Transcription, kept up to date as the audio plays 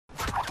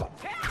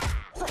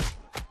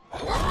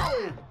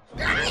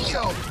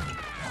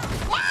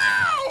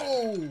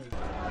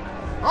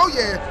Oh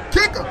yeah,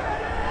 kick him.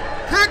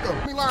 Kick him.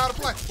 Let me learn how to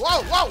play.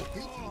 Whoa, whoa,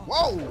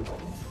 whoa.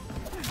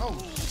 Oh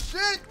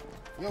shit.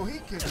 Yo, he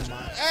kicking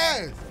my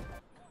ass.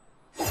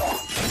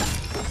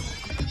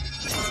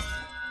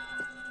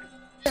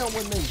 Damn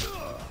with me.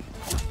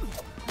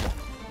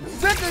 I'm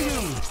sick of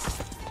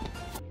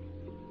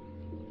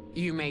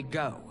you. You may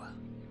go.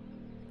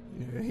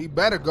 Yeah, he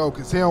better go,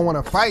 cause he don't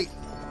want to fight.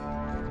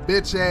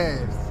 Bitch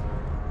ass.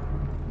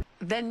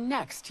 Then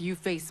next you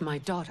face my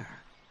daughter.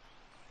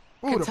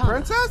 Ooh, the Katana.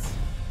 princess?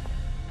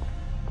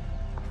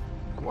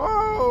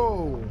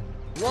 Whoa!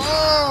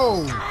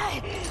 Whoa!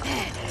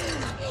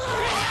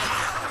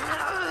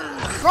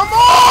 Come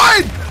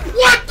on!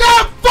 What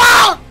the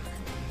fuck?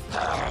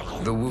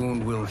 The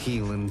wound will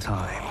heal in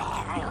time.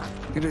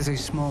 It is a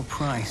small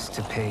price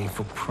to pay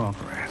for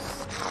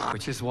progress.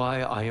 Which is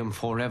why I am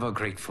forever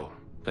grateful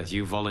that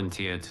you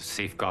volunteered to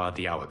safeguard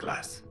the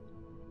hourglass.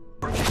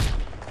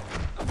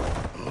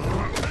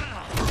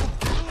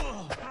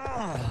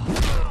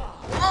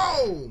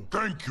 Whoa!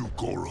 Thank you,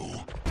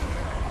 Goro.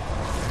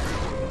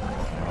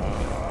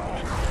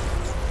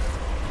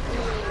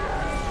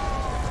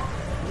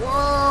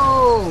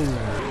 Whoa!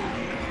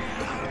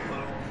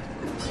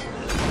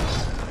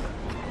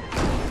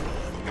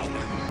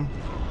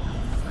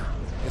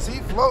 Is he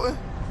floating?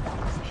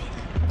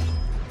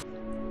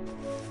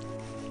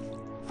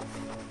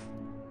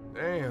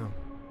 Damn.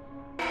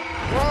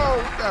 Whoa,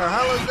 what the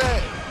hell is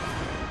that?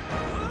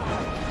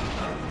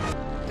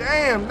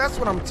 Damn, that's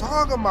what I'm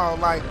talking about.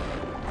 Like,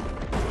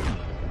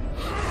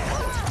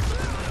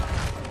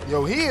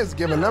 yo, he is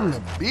giving them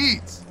the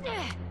beats.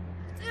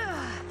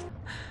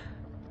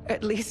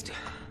 At least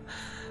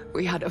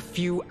we had a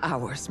few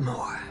hours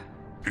more.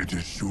 It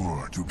is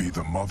sure to be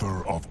the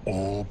mother of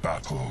all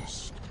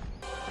battles.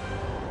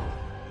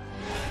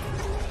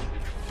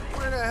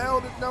 Where the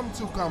hell did them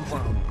two come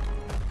from?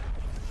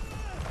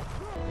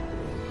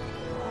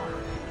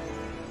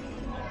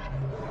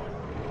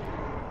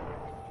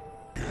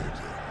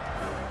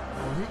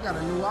 Oh, he got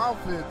a new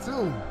outfit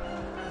too.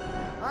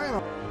 I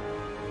ain't.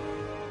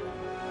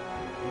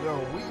 Yo,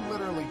 we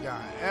literally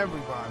got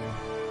everybody.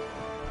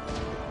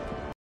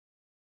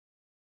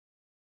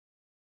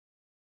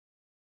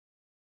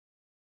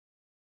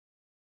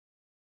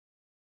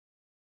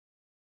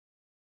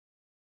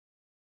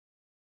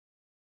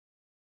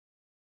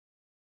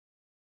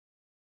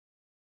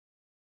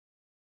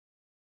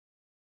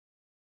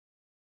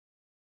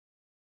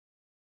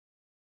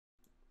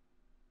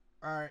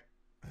 All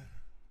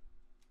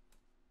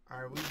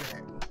right, we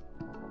back.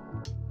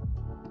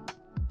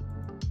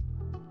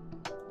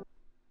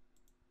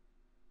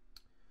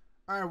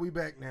 All right, we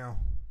back now.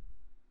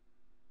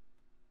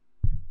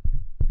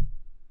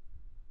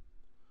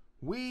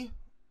 We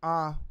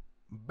are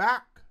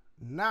back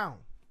now.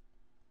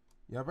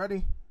 Y'all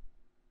ready?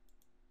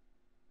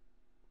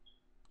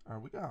 All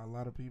right, we got a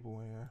lot of people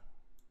in here.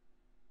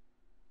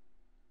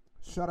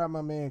 Shout out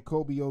my man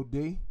Kobe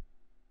OD.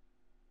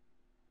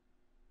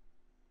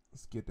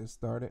 Let's get this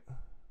started.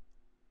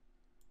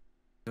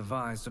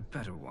 Devise a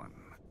better one.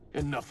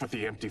 Enough with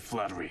the empty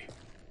flattery.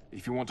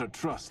 If you want our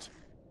trust,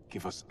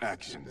 give us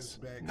actions,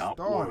 not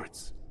started.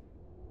 words.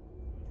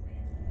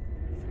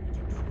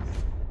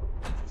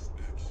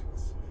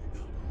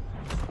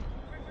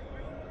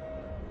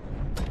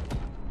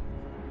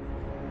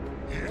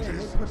 It Man,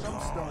 is they put them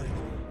time. started.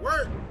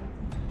 Work!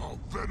 Our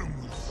venom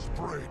will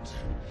spread.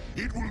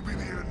 It will be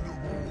the end of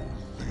all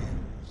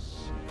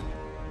things.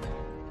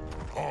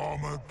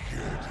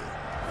 Armageddon.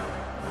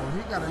 Oh,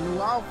 he got a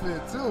new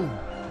outfit too.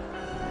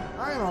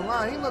 I ain't gonna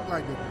lie, he look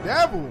like the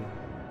devil.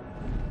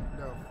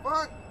 The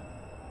fuck?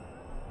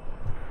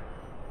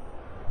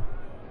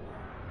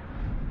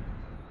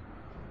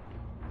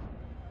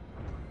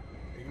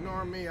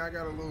 Ignore me, I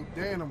got a little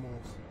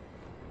Danimals.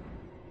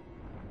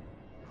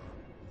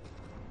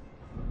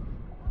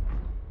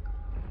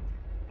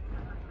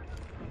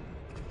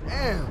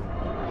 Damn.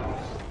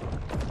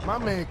 My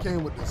man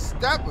came with the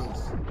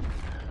steppers.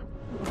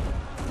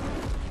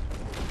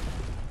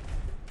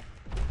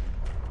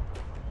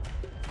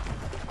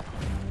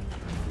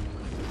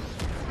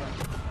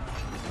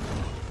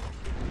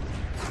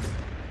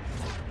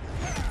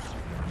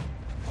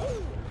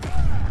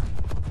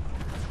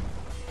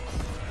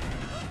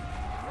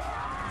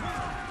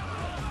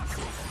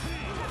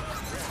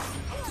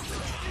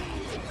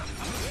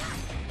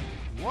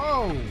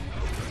 Whoa!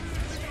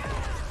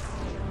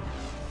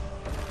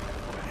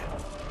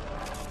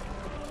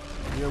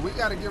 Yeah, we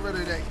gotta get rid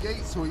of that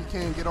gate so he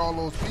can't get all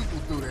those people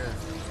through there.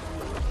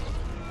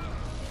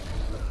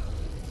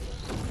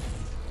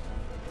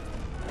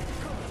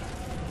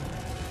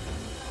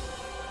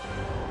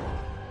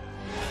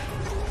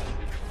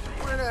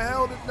 Where the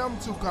hell did them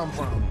two come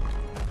from?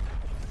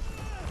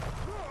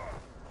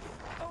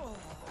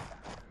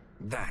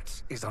 That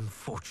is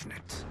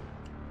unfortunate.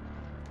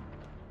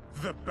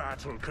 The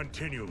battle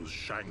continues,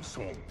 Shang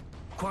Tsung.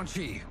 Quan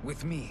Chi,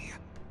 with me.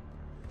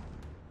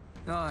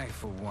 I,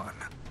 for one,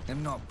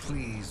 am not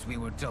pleased we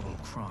were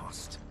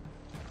double-crossed.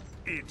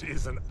 It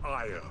is an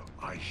ire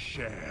I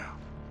share.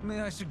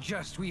 May I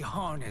suggest we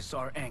harness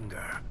our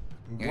anger?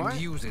 What?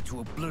 and use it to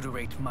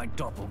obliterate my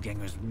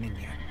doppelganger's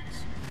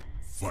minions.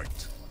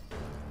 Fight.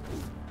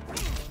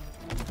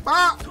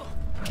 Bop!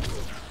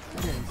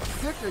 I'm getting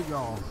sick of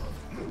y'all.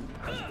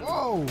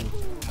 Whoa!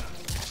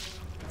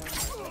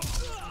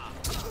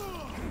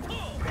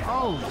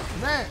 Oh,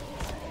 snap!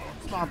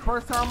 It's my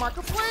first time I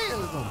can play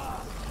as them.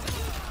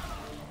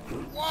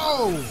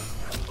 Whoa!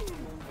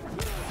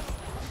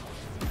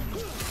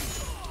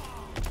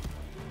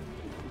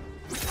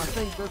 I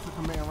think this is a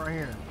command right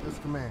here. This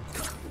command.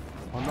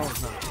 Oh, no,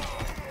 it's not.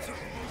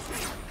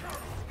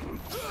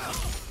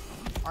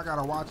 I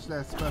gotta watch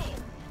that special.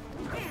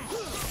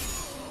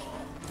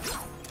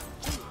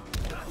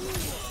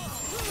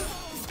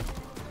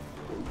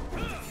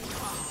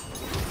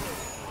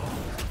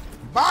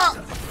 Bop!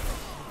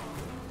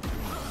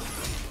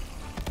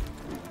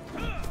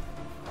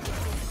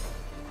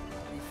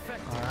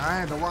 I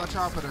had to watch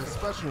out for the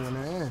special in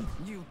the end.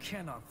 You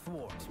cannot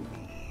thwart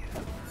me.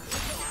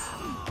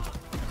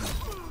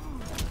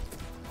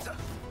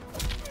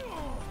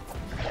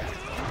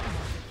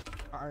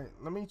 Alright,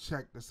 let me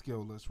check the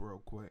skill list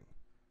real quick.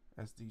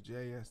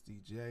 SDJ,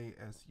 SDJ,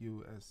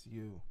 SU,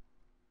 SU.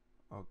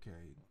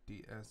 Okay,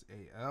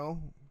 DSAL.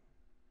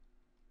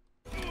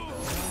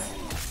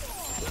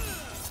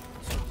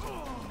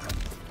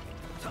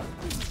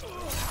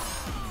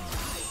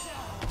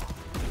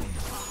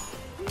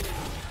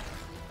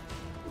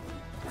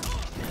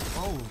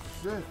 Oh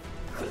shit.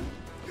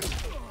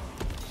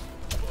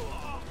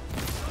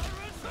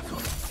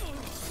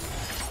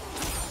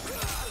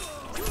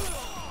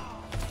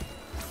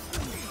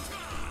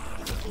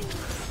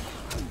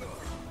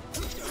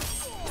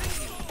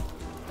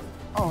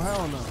 Oh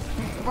hell no.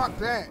 Fuck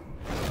that.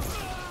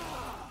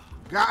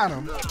 Got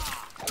him.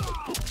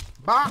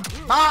 Bop,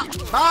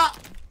 bop, bop.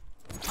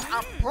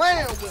 I'm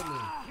playing with me.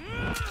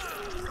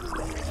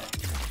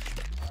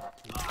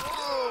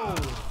 Oh.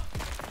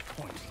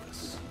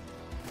 Pointless.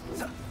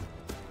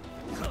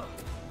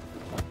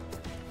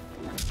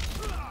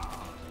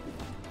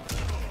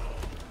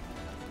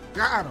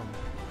 Got him.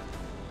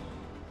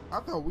 I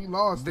thought we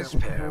lost This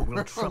that pair before.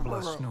 will trouble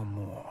us no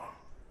more.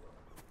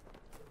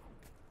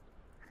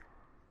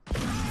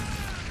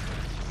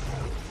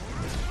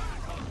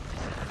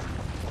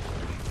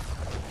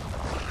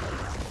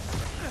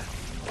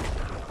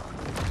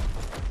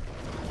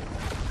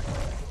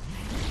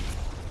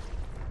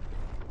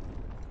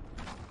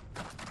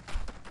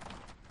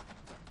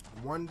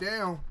 One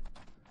down.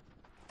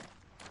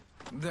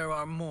 There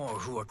are more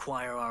who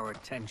acquire our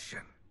attention.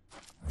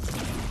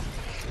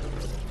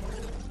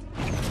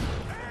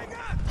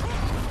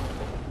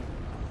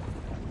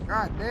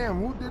 God damn,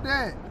 who did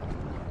that?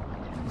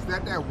 Is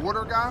that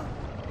water guy?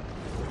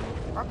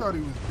 I thought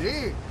he was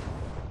dead.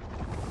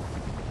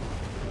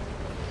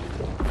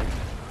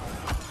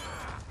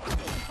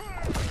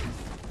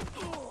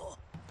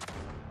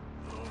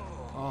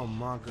 Oh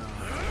my god.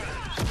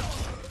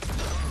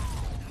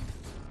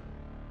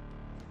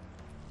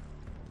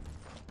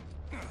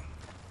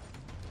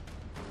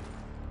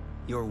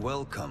 You're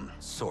welcome,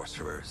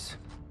 sorcerers.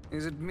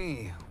 Is it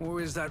me, or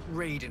is that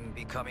Raiden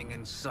becoming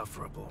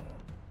insufferable?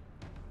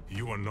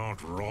 You are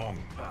not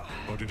wrong,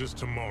 but it is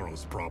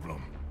tomorrow's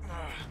problem.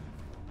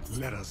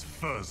 Let us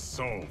first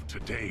solve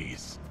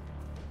today's.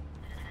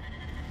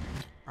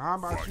 How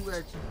about you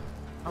action?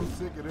 I'm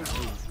sick of this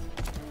dude.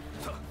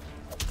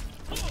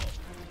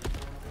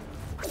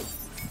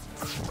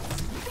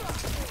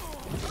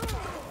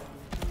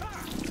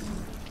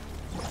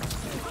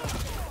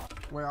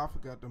 Wait, I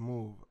forgot to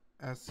move.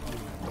 SU.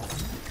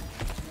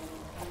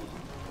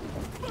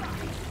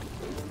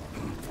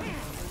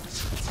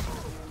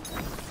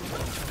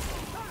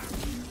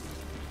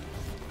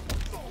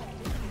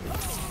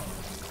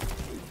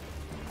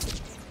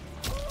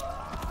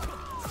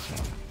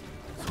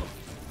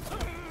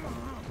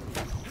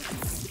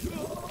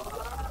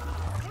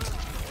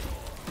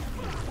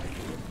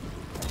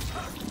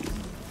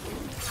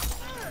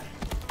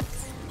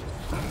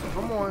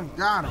 Come on,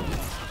 got him.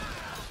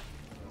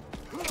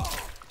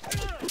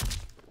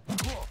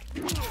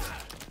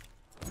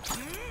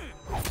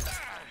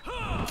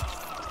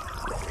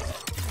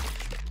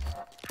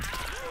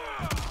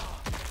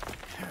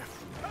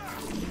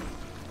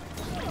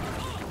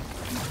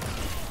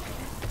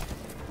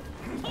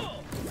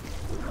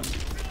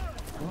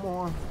 Come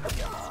on.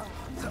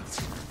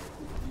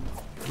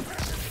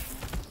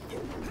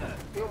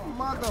 You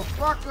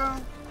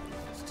motherfucker.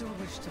 Still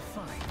wish to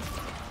fight?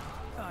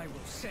 I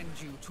will send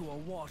you to a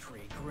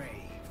watery grave.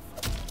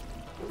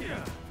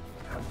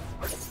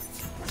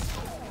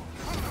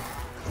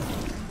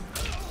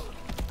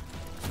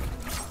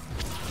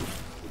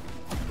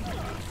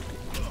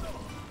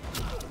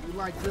 You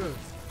like this.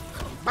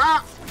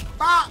 Bop!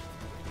 Bop!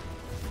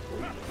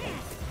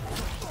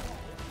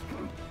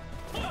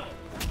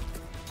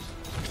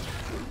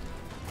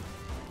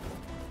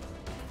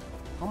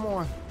 Come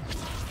on.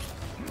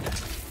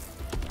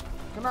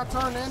 Can I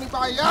turn to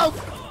anybody else?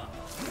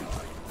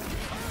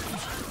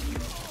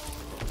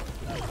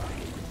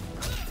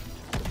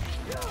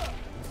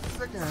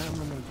 Sick of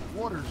him in this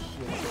water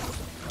shit.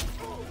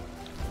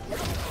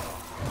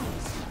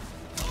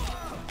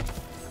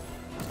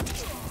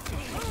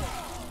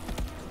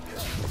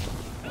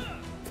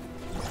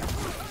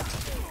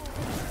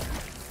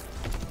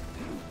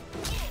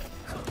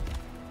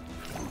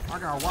 I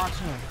gotta watch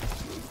him.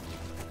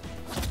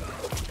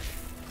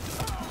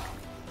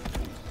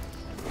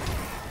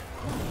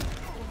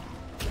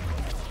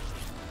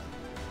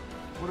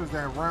 What is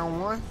that,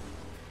 round one?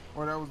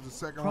 Or that was the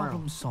second round?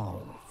 Problem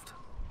solved.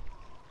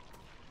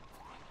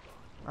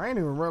 I ain't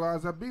even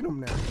realize I beat him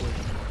that quick.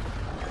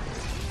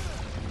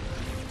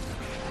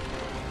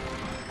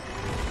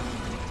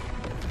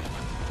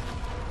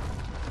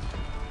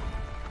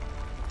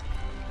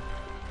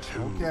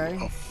 Okay.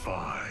 2 of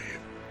 5.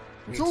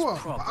 It's 2 of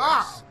progress.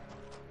 5.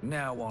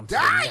 Now on to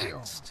Damn. the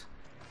next.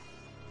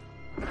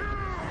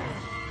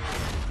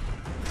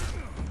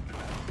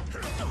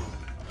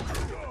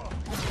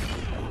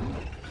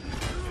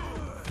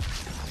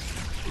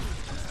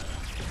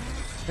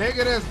 Look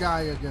at this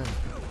guy again.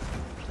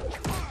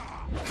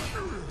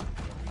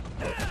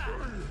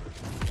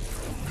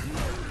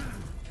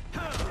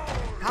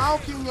 How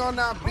can y'all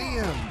not beat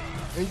him?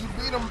 And you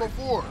beat him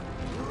before.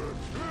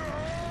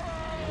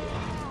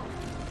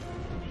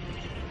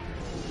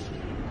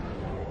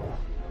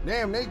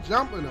 Damn, they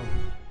jumping him.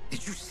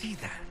 Did you see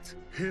that?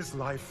 His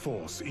life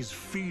force is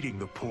feeding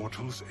the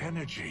portal's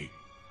energy.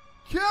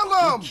 Kill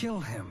him! We kill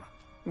him.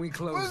 We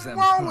close What's them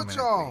wrong with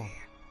y'all?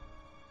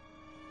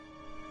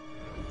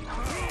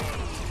 permanently.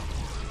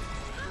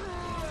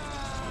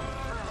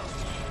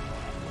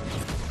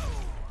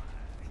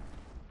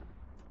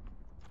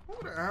 Who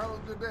the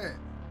hell did that?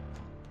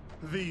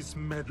 These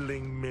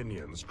meddling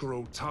minions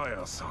grow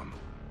tiresome.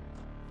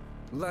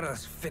 Let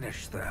us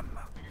finish them.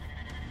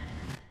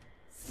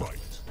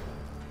 Fight.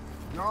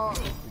 Y'all is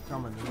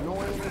becoming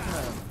annoying as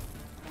hell.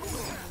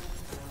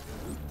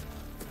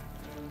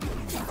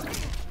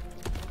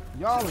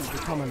 Y'all is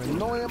becoming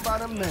annoying by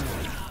the minute.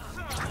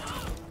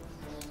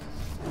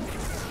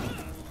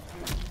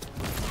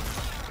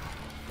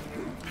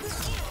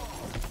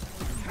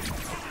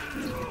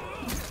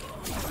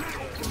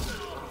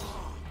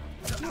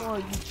 Boy,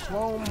 you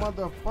clone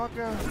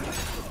motherfucker.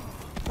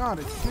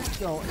 Gotta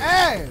kick your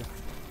ass.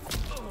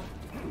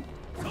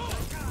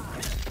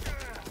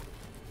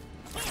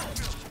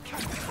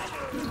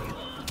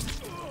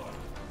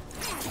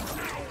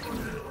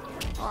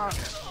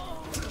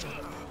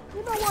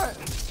 You know what?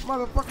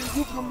 Motherfucker,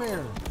 you come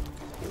here.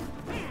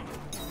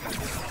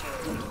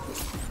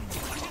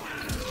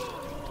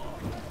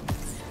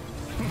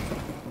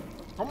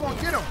 Come on,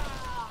 get him.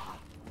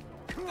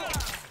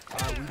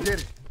 Alright, we did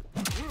it.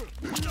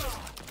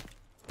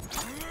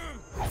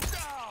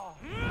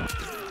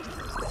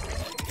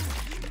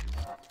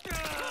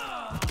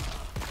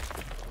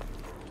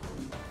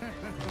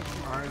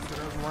 Alright, so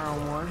that's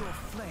round one. Your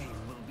flame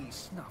will be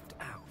snuffed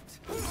out.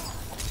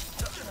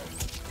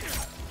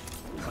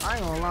 I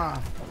ain't gonna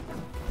lie.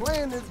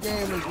 Playing this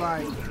game is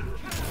like...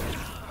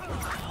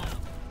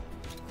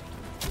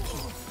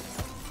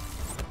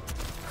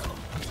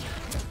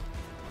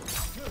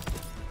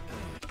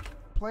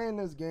 Playing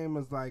this game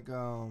is like,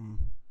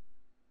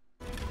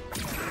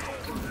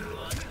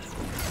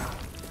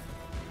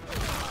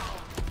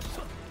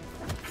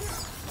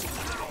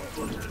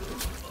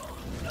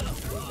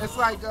 it's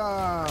like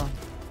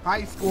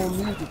High School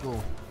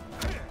Musical.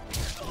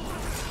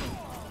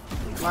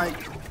 Like,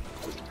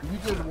 you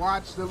just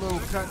watch the little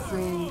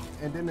cutscene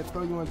and then they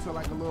throw you into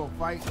like a little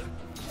fight.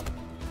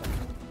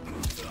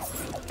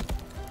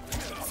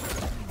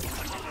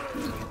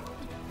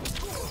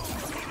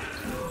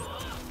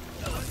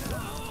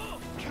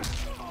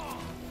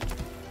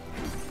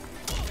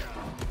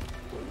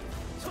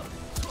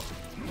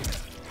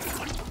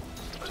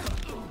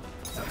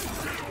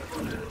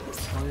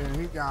 Oh yeah,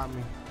 he got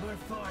me. My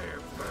fire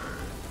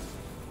burns.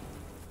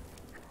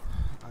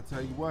 I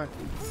tell you what,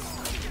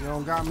 you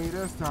don't got me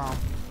this time.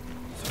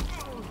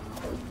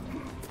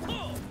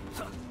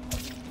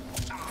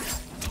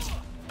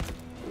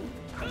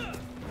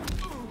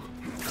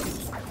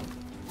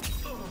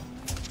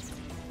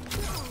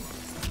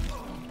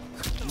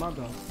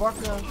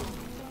 Motherfucker.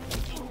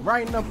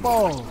 Right in the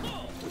ball.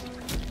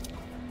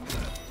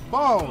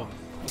 Ball.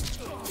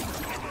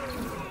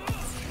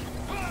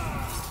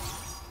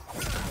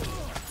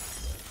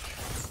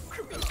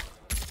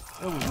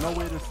 There was no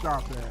way to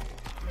stop that.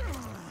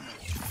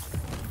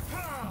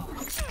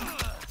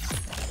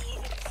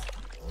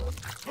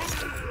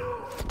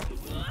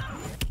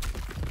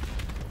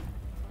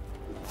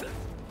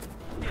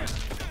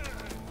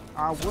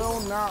 I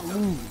will not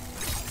lose.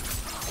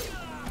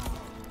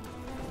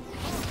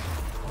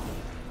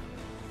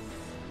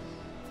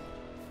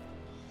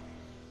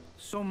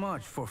 So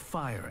much for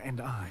fire and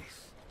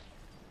ice.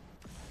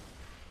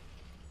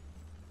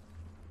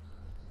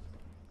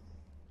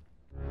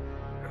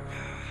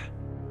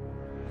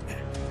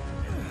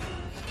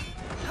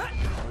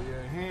 Oh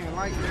yeah, he ain't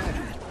like that.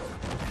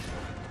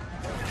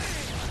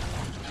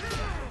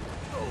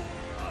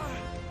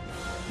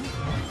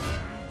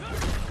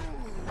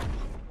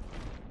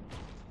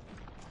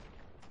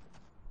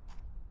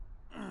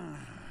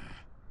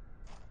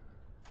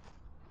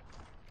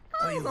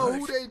 I don't know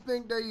who they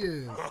think they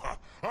is.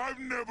 I've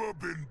never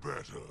been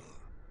better.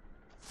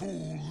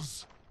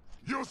 Fools.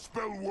 Your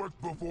spell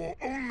worked before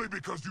only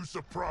because you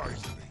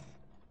surprised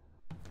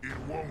me. It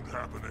won't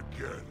happen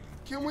again.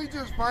 Can we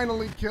just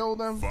finally kill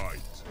them? Fight.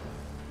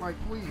 Like,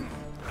 please.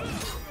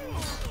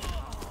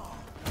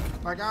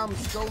 Like, I'm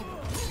so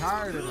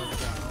tired of this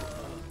guy.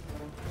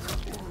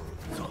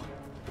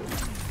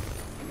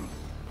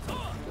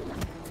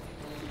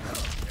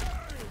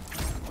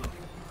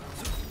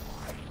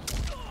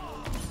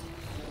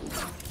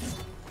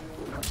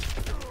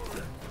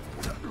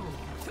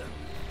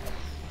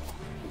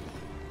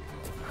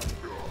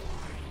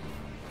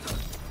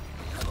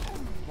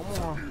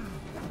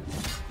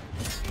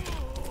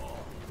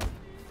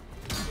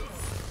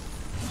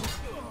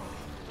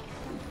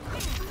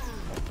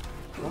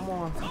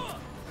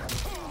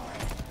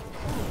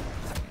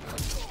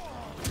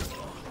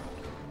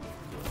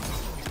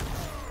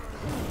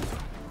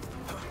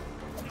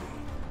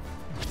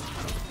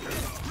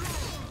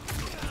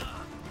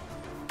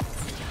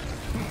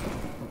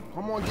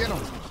 Come on, get him.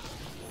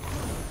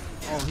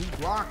 Oh,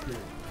 he blocked it.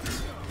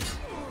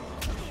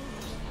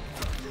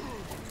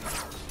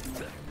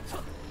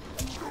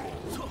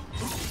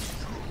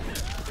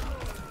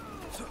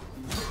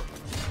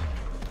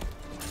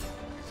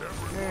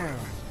 Damn,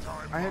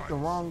 I hit the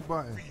wrong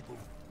button.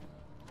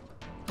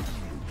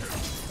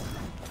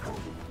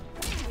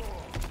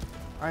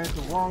 I hit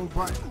the wrong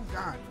button.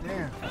 God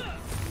damn.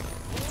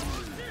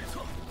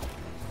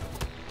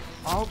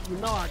 I hope you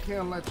know I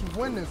can't let you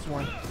win this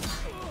one,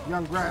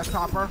 young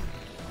grasshopper.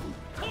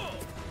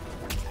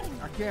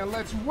 I can't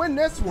let you win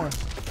this one.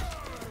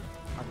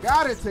 I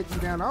gotta take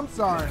you down. I'm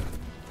sorry.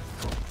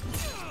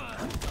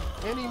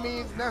 Any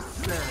means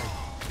necessary.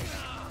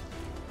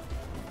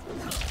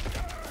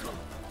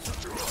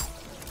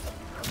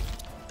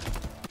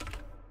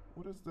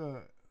 What is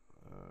the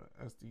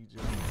SDJ?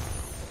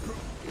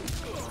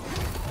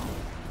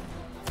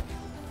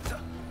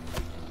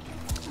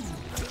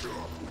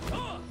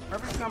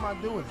 Every time I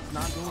do it, it's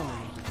not doing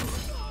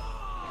anything.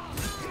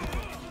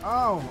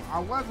 Oh, I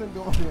wasn't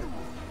doing it.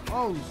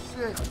 Oh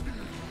shit.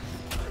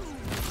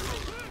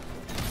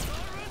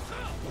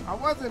 I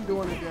wasn't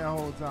doing it that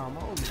whole time.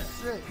 Holy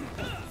shit.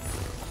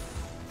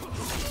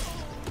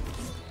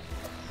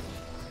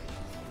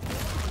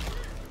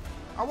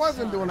 I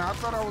wasn't doing it. I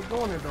thought I was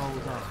doing it the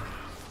whole time.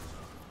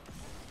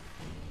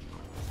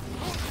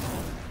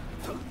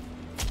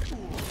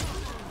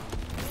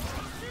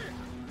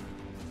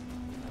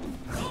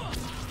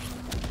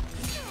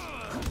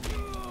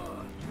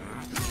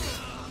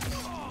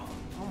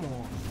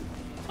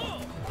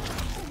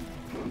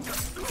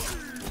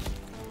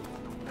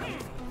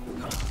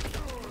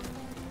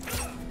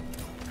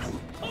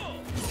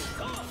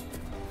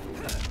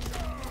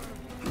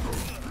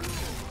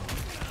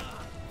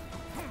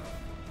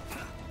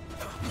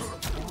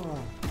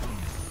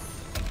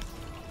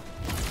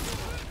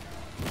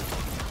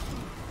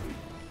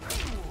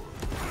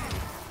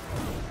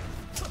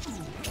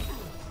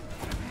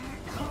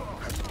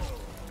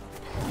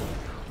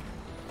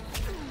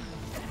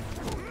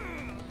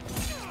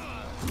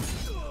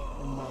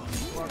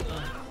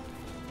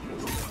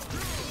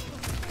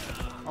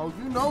 Oh,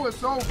 you know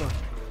it's over.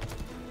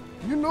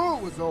 You knew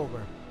it was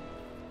over.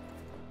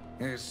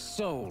 His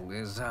soul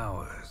is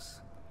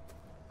ours.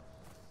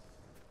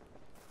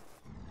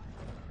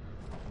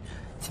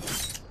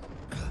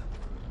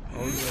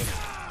 Oh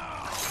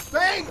yeah.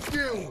 Thank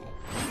you!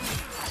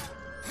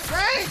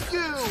 Thank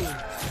you!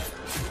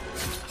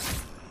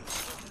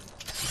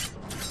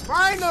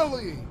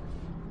 Finally!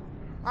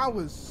 I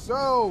was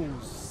so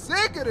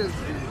sick of this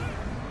dude.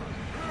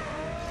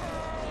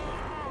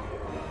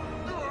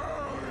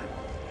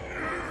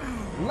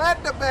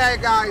 Let the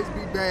bad guys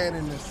be bad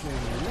in this scene.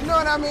 You know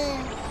what I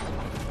mean?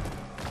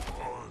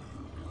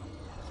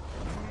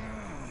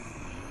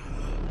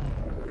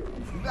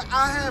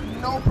 I have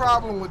no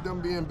problem with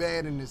them being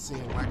bad in this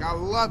scene. Like, I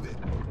love it.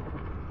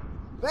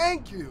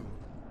 Thank you.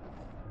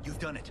 You've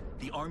done it.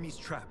 The army's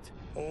trapped.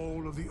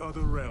 All of the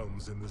other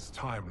realms in this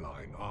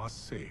timeline are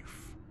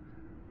safe.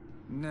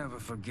 Never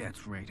forget,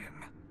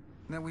 Raiden,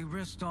 that we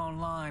risked our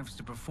lives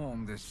to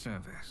perform this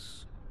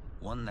service.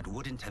 One that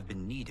wouldn't have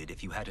been needed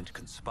if you hadn't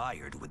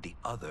conspired with the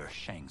other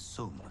Shang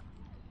Tsung.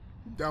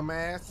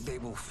 Dumbass. They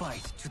will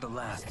fight to the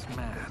last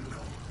man.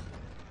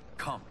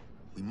 Come,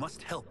 we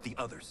must help the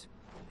others.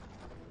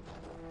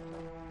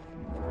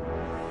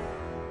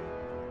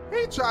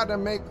 He tried to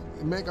make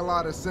a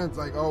lot of sense,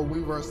 like, oh, we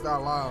risked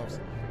our lives.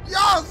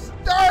 Y'all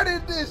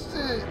started this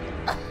shit.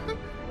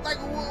 Like,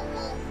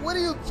 what are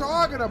you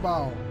talking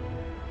about?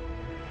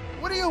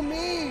 What do you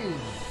mean?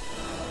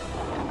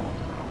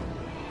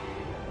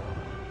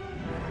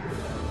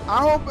 I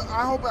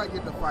hope I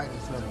get to fight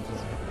at some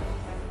point.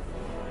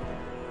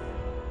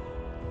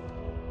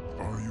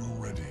 Are you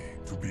ready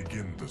to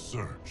begin the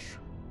search?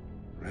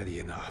 Ready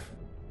enough.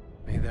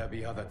 May there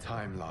be other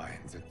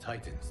timelines and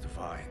titans to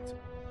find.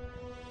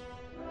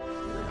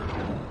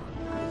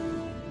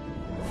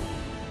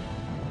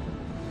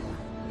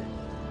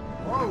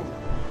 Whoa.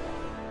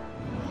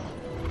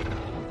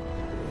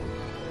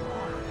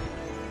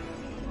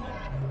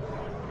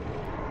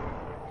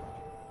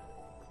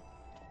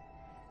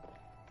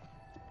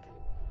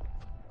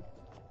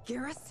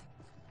 Garrus?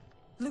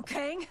 Liu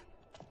Kang?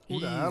 Who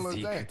the hell is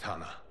Easy, that?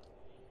 Kitana.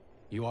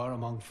 You are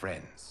among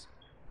friends.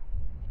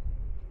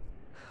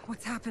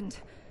 What's happened?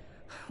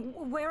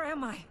 Where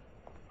am I?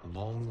 A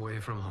long way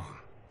from home.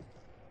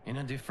 In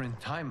a different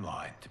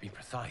timeline, to be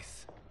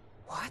precise.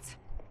 What?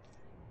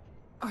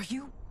 Are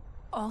you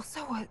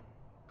also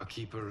A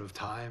keeper of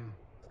time?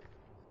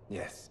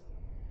 Yes.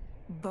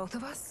 both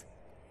of us?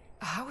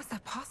 How is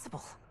that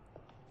possible?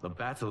 The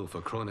battle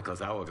for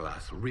Chronica's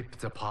hourglass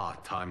ripped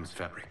apart time's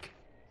fabric.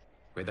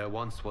 Where there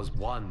once was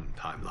one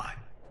timeline,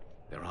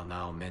 there are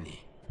now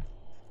many.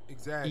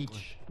 Exactly.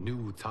 Each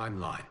new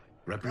timeline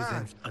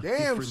represents a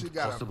damn, she different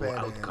got a possible fat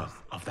outcome ass.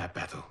 of that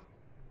battle.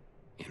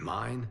 In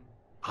mine,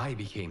 I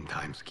became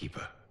Time's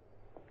Keeper.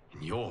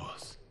 In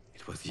yours,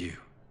 it was you.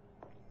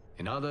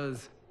 In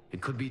others,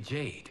 it could be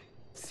Jade,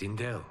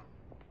 Sindel,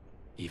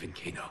 even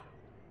Kano.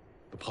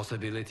 The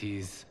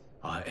possibilities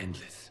are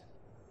endless.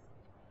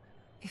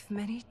 If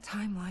many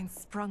timelines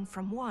sprung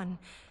from one,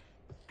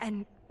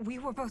 and we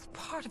were both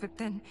part of it,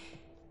 then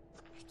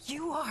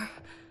you are...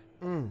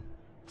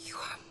 You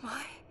are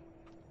my...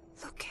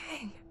 Liu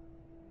Kang.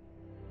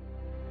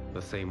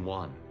 The same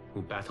one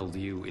who battled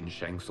you in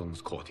Shang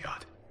Tsung's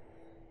courtyard.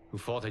 Who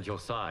fought at your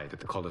side at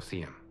the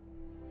Colosseum.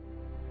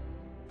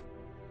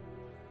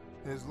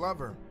 His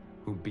lover.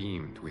 Who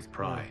beamed with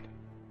pride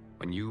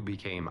when you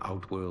became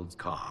Outworld's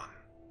Khan.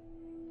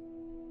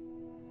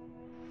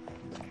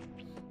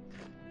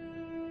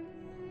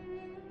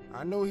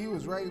 I knew he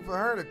was ready for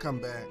her to come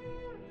back.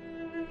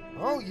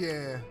 Oh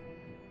yeah.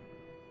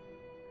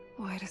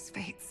 Why does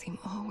fate seem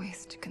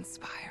always to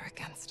conspire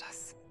against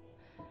us?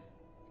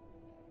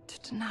 To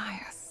deny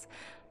us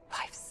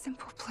life's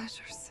simple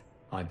pleasures?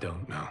 I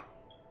don't know.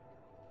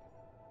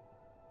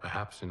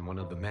 Perhaps in one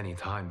of the many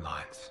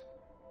timelines,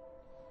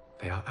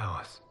 they are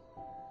ours.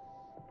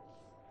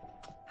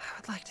 I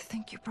would like to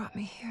think you brought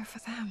me here for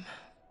them.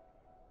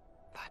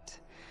 But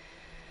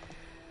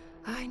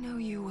I know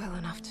you well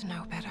enough to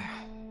know better.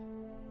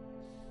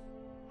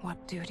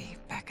 What duty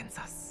beckons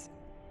us?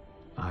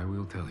 I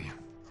will tell you.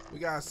 We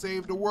gotta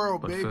save the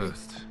world, But baby.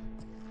 first,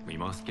 we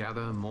must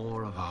gather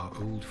more of our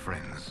old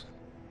friends.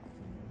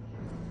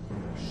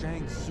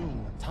 Shang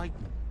Tsung, a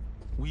Titan,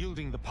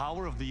 wielding the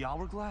power of the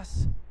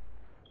hourglass?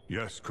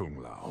 Yes,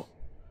 Kung Lao.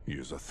 He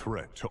is a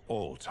threat to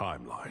all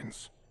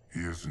timelines. He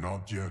is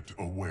not yet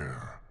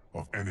aware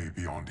of any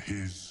beyond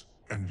his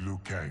and Liu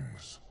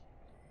Kang's.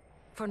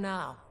 For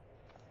now,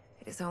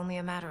 it is only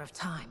a matter of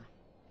time.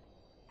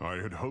 I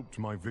had hoped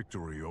my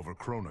victory over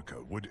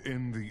Kronika would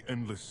end the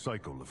endless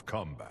cycle of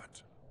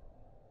combat.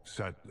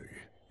 Sadly,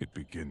 it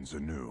begins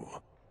anew.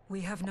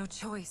 We have no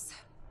choice.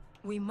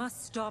 We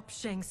must stop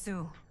Shang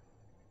Tsung.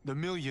 The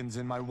millions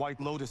in my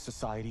White Lotus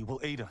Society will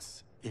aid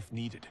us, if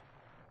needed.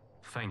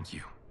 Thank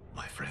you,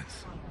 my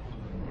friends.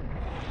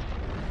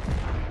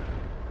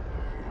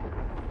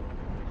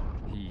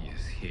 He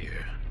is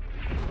here.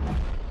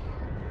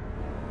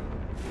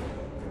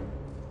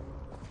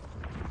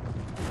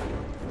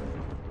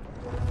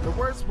 The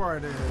worst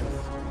part is...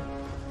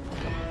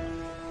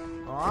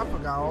 Oh, I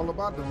forgot all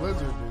about the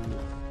lizard dude.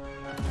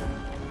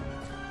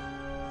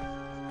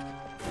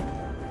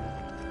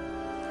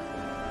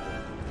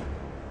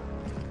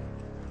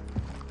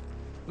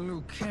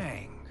 Liu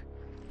Kang,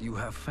 you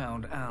have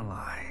found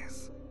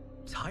allies.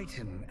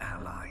 Titan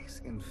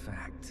allies, in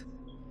fact.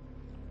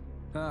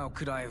 How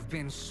could I have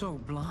been so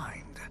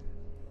blind?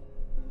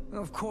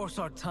 Of course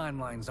our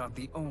timelines aren't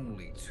the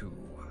only two.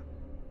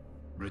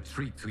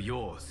 Retreat to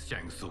yours,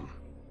 Shang Tsung.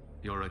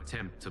 Your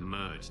attempt to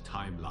merge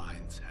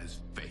timelines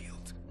has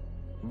failed.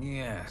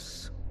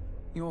 Yes.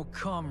 Your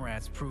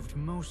comrades proved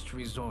most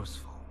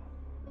resourceful.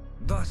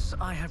 Thus,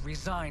 I have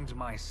resigned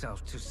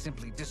myself to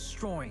simply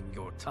destroying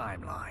your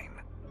timeline.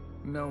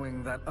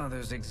 Knowing that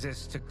others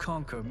exist to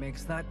conquer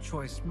makes that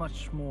choice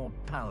much more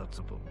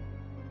palatable.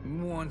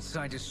 Once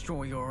I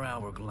destroy your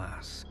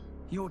hourglass,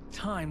 your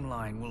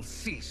timeline will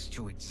cease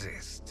to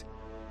exist.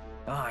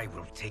 I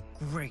will take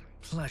great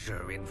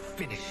pleasure in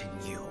finishing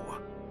you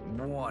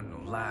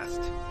one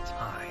last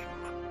time.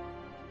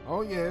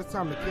 Oh yeah, it's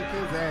time to kick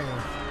his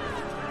ass.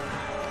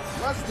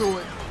 Let's do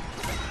it.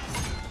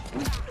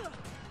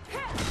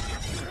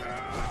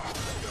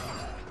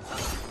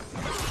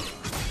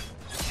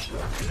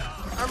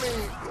 I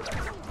mean,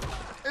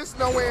 it's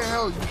no way in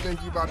hell you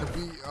think you about to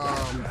beat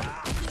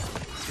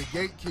the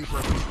gatekeeper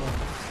people.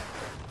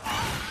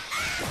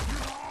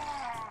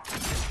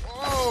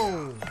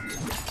 Whoa!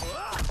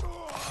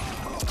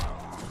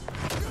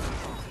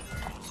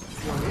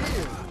 Yo, he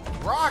is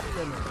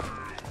rocking it.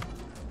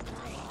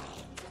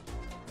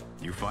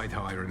 You fight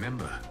how I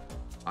remember.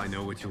 I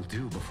know what you'll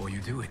do before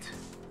you do it.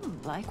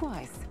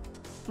 Likewise.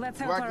 Let's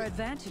hope our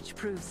advantage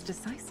proves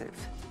decisive.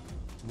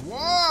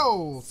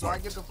 Whoa! So I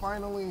get to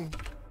finally...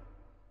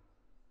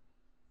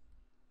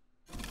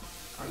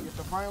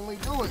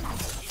 do it.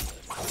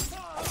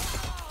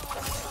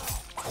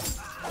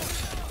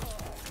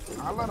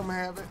 I'll let him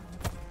have it.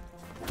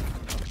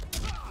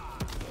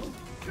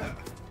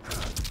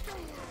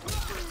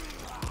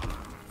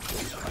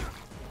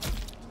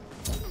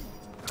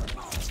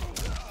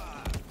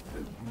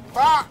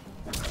 Bop!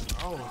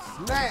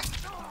 Oh, snap!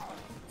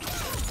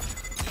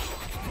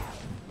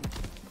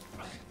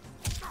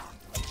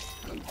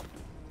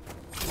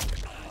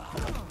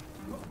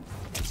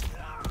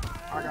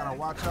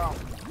 watch out.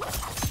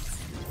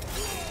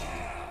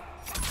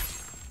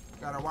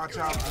 Gotta watch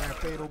out for that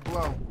fatal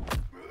blow.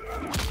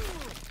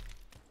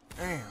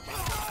 Damn.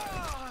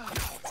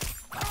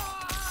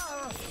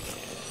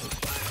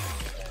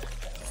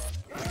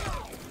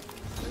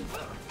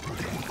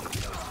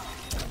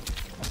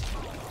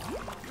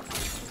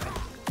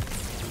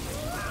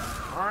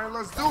 Alright,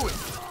 let's do it.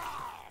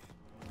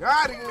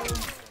 Got him.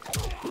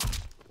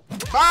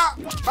 Bop,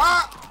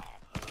 bop.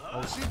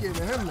 Oh, she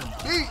giving him the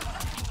beat.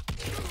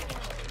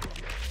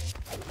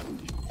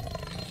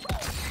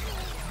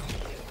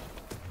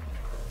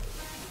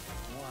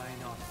 Why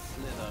not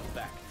slither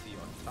back to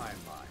your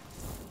timeline?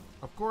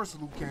 Of course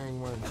Liu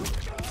Kang wins.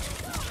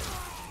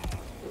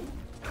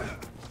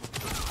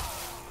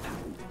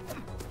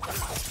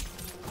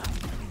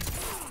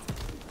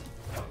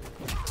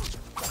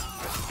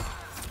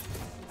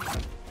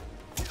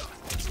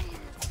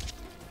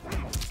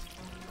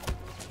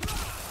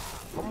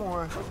 Come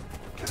on.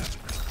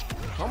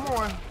 Come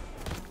on.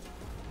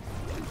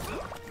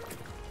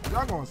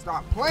 Y'all gonna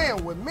stop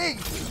playing with me.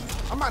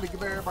 I'm about to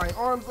give everybody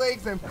arms,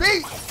 legs, and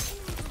feet.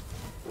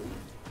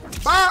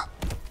 Bop!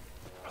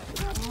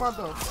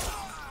 Mother.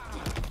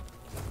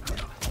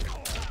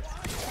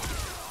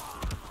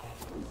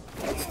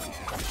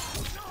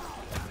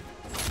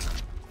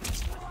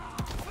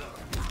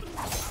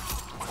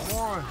 Come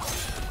on.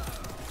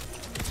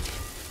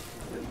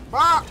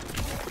 Bop!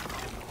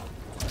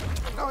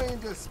 No, he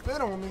ain't just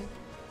spit on me.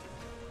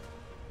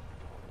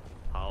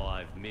 How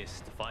I've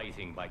missed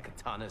fighting by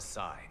Katana's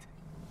side.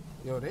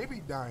 Yo, they be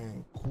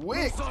dying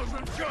quick.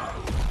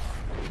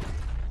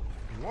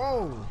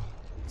 Whoa.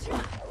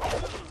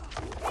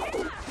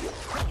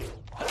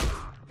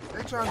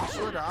 They trying to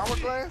destroy the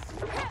hourglass?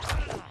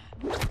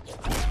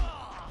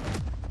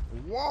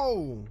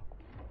 Whoa.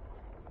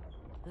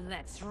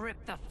 Let's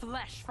rip the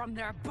flesh from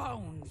their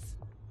bones.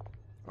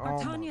 Oh Are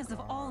Tanya's of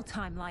all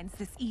timelines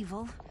this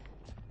evil?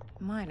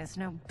 Mine is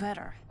no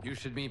better. You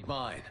should meet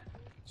mine.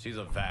 She's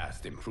a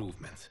vast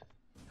improvement.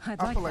 I'd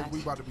I like feel like that.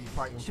 we about to be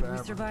fighting Should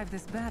forever. we survive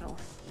this battle?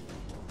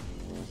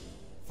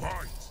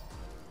 Fight!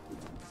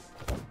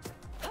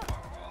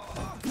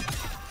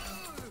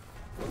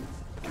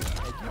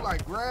 Hey, you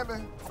like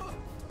grabbing?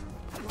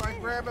 You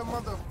like grabbing,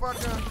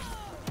 motherfucker?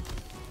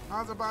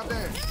 How's about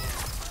that?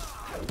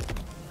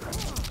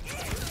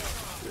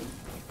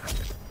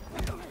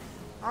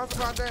 How's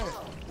about that?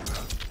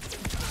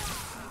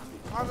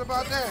 How's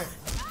about that?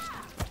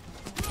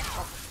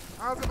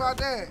 How's about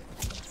that?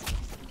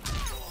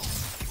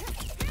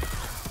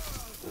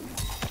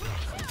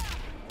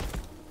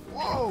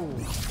 Whoa!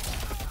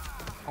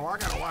 Oh, I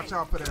gotta watch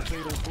out for that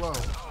fatal blow.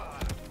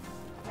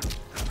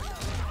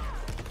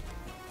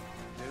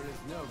 There is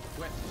no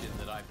question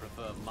that I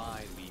prefer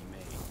mine be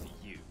made to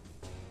you.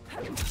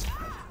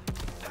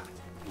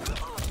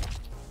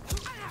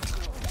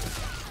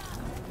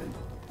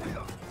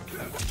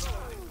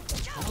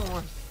 Come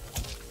on.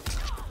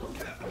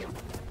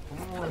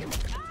 Come on.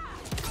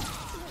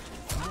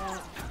 Come on.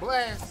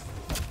 Blast.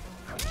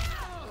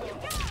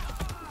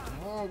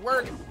 Come on,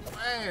 work.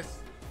 Blast.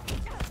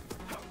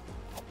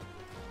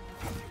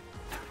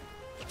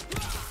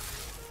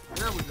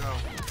 There we go.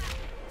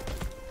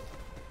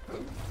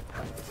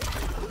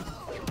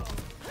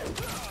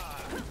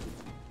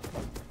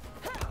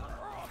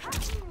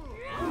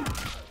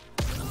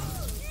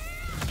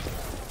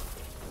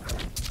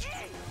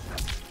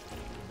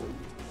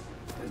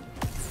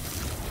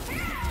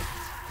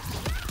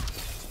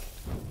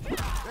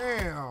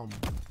 Damn.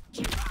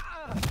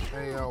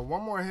 Hey,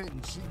 one more hit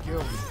and she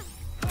killed me.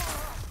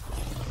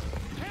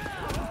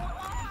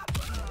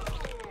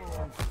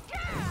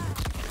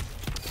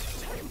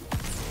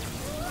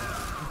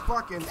 You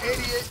fucking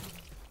idiot.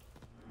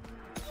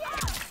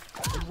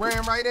 You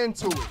ran right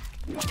into it.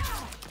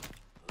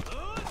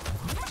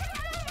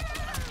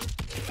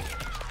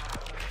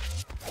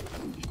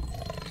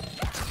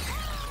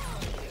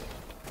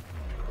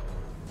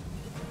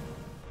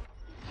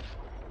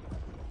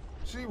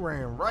 She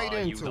ran right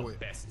into you the it.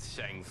 best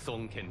Shang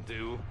Tsung can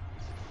do?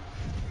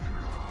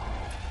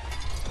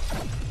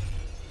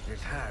 It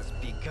has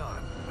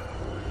begun.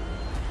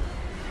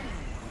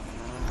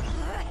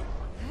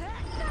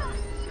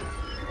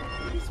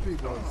 These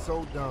people are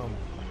so dumb.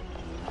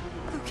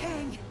 Liu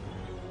Kang!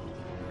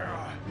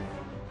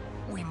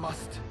 We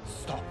must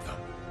stop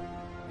them.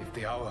 If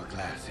the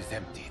hourglass is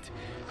emptied,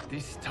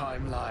 this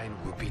timeline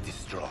will be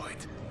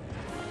destroyed.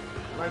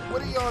 Like,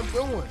 what are y'all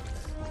doing?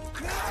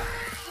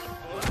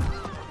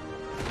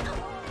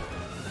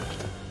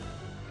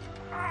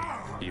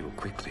 Heal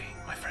quickly,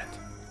 my friend.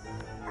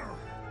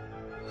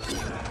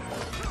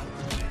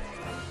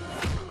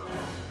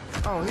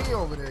 Oh, he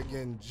over there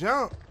getting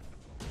jumped.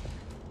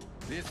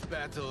 This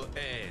battle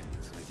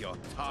ends with your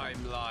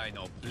timeline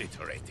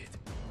obliterated.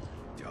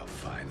 Your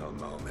final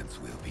moments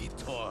will be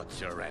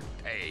torture and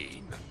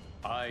pain.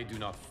 I do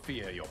not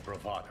fear your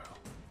bravado.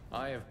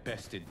 I have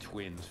bested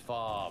twins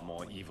far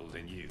more evil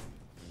than you.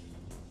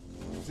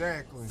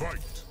 Exactly.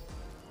 Fight!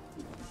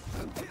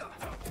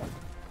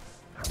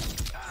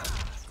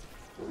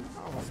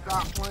 Oh,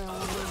 stop playing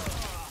with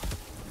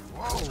me.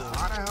 Whoa,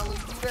 how the hell he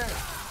do that?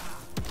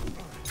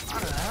 How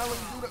the hell he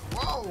do that?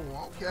 Whoa,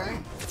 okay.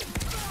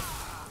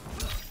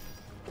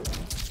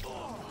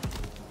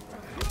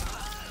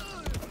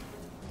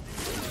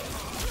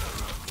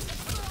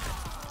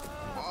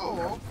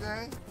 Whoa,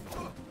 okay.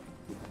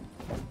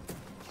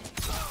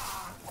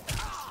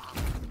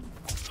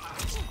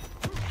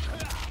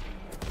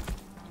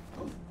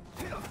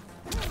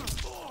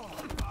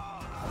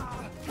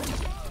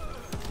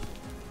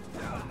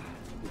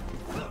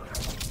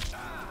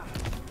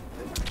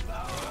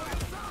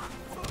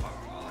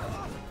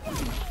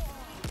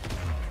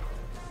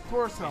 Of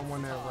course I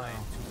won that round. To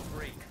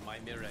break my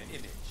mirror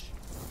image.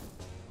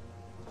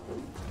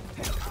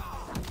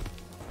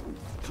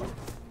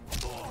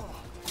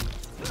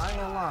 I ain't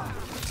gonna lie.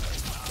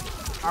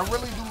 I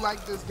really do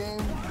like this game.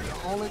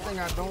 The only thing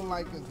I don't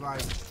like is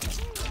like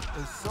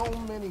there's so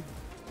many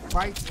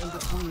fights in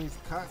between these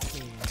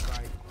cutscenes.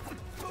 Like,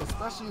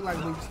 especially like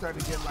when you start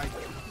to get like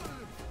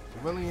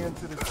really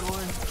into the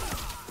story.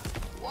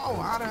 Whoa,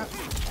 how the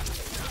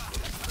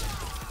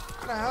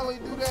hell he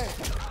do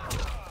that?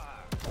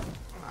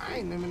 I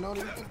ain't even know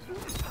that he could do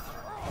that.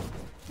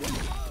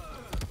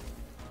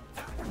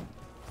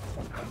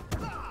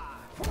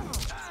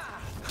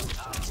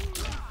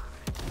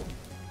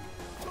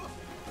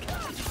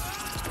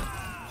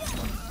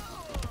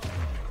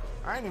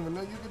 I didn't even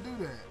know you could do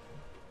that.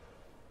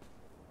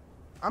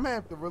 I'm gonna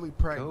have to really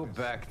practice. Go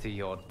back to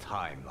your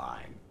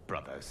timeline,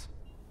 brothers.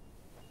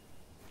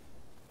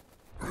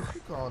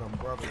 You call them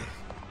brothers.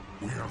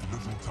 We have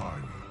little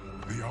time.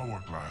 The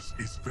hourglass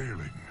is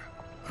failing.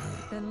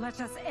 Then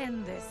let us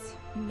end this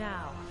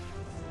now.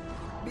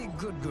 Be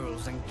good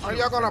girls and Are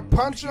y'all gonna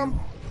punch him?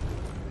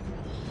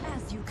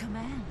 As you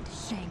command,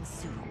 Shang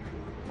Tsung.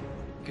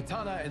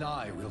 Kitana and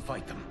I will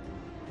fight them.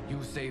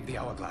 You save the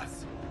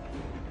hourglass.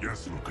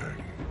 Yes, Liu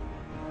Kang.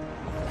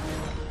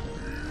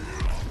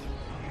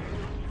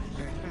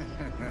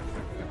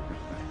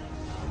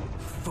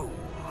 Fool.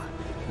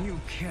 You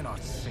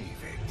cannot save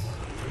it.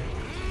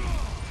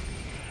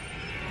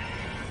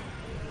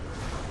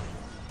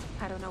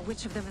 I don't know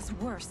which of them is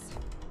worse.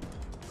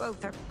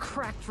 Both are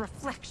cracked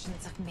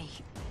reflections of me.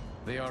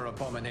 They are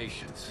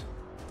abominations.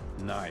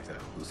 Neither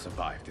will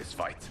survive this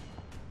fight.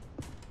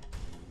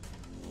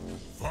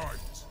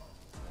 Fight!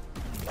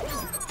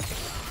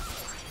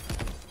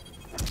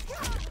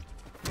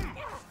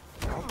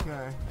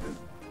 Okay.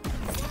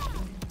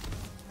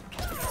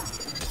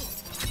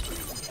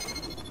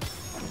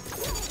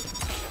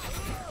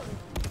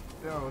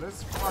 Yo, this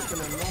is fucking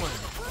annoying.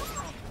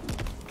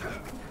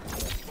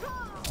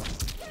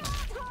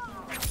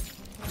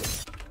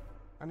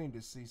 I need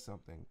to see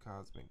something.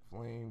 Cosmic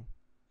Flame.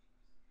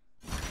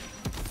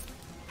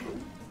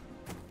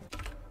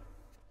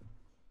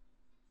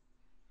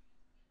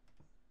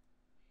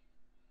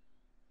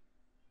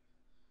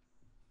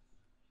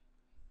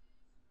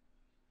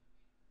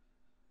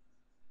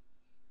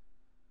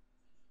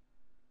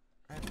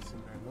 I haven't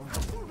seen that no.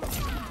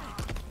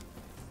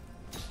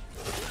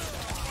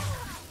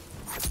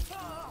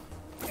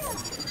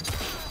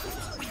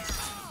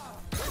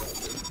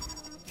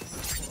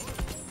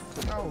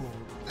 Yo,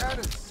 that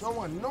is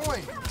so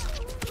annoying.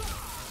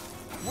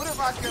 What if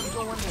I kept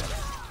doing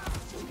this?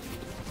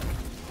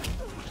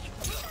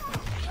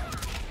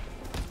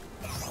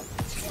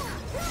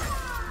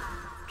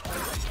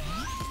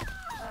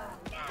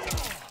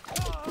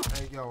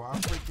 Hey, yo, I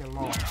freaking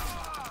lost.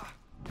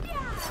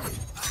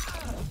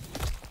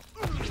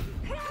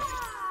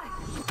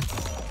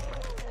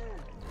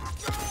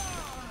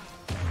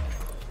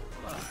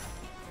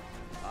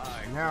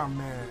 Now I'm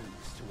mad.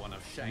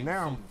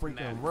 Now I'm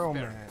freaking real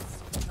mad.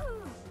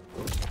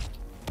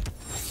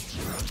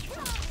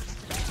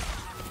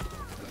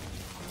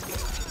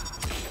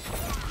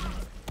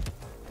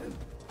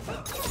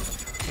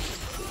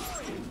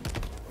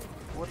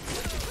 What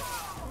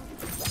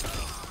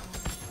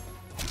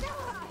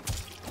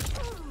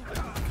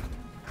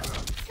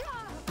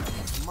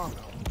the mother?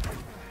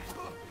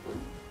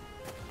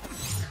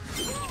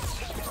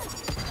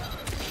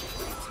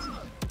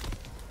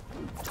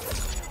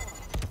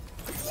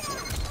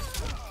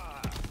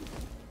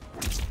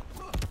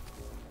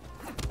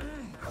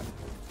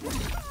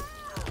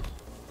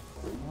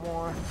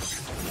 More.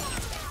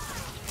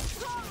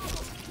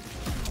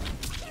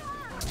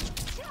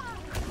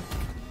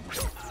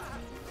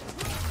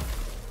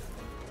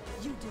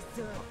 You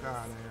deserve. Fuck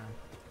out of here.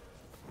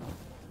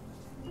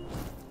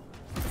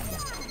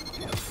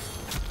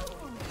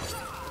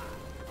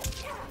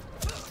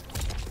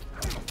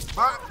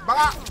 Bop,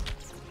 bop.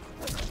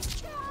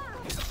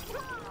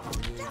 Oh,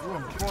 yeah, you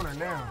in the corner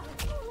now.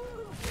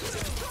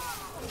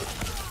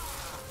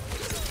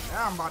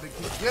 Now I'm about to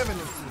keep giving it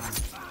to you.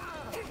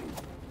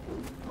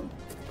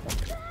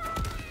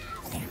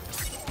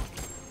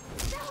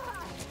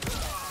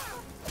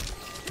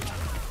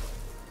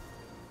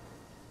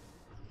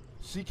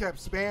 She kept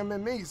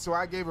spamming me, so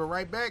I gave her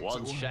right back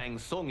Once to her. Shang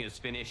Tsung is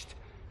finished,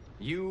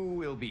 you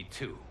will be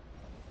too.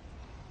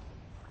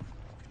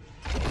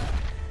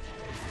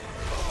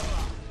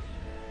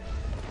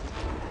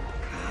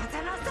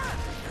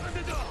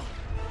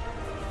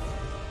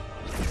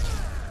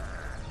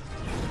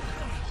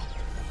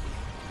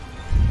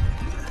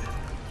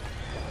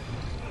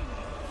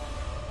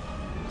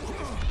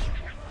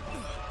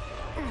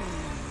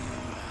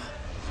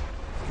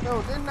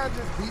 Yo, didn't I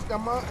just beat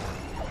them up?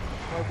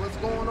 Like, what's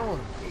going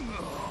on?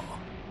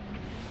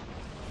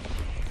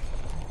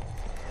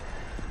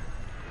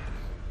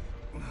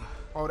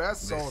 Oh, that's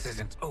salty. This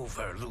isn't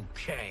over, Liu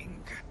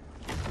Kang.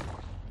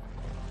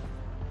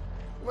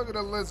 Look at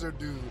the lizard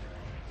dude.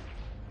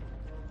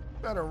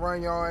 Better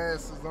run y'all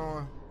asses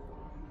on.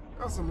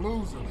 Got some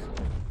losers.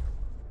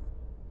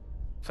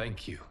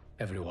 Thank you,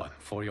 everyone,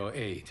 for your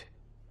aid.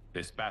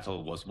 This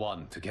battle was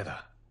won together.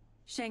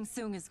 Shang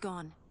Tsung is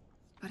gone,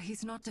 but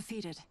he's not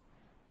defeated.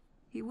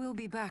 He will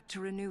be back to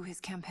renew his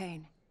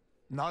campaign.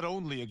 Not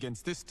only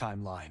against this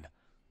timeline,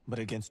 but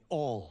against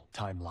all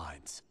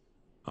timelines.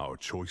 Our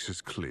choice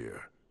is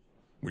clear.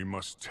 We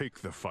must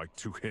take the fight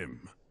to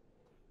him.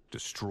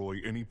 Destroy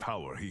any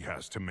power he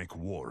has to make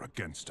war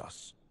against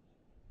us.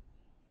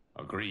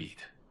 Agreed.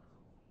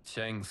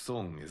 Shang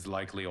Tsung is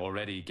likely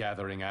already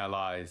gathering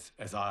allies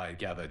as I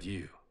gathered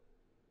you.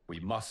 We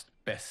must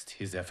best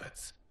his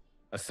efforts.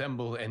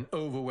 Assemble an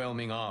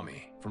overwhelming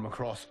army from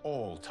across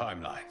all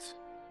timelines.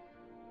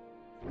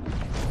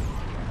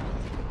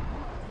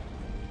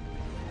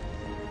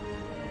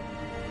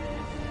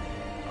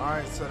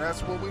 Alright, so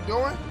that's what we're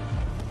doing?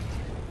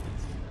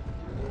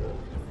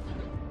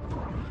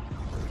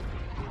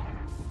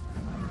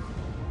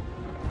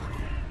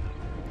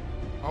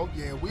 Oh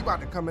yeah, we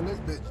about to come in this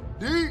bitch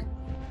deep.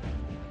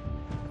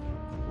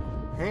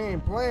 He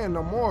ain't playing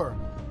no more.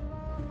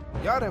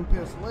 Y'all done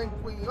pissed Lin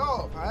Kui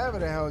off, however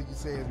the hell you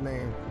say his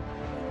name.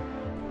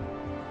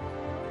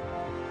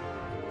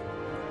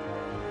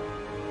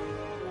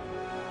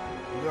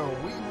 Yo,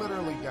 we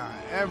literally got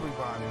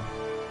everybody.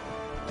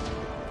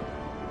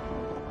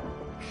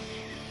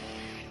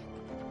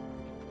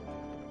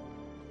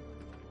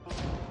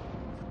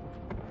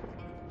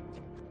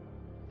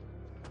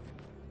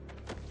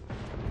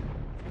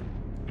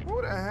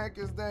 Who the heck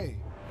is they?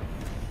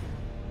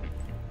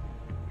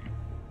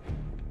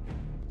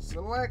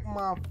 Select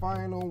my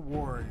final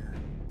warrior.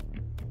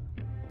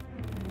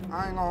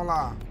 I ain't gonna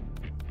lie.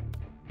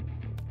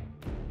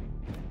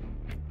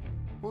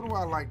 Who do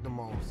I like the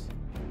most?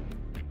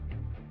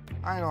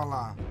 I ain't gonna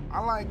lie. I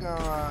like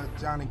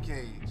Johnny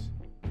Cage.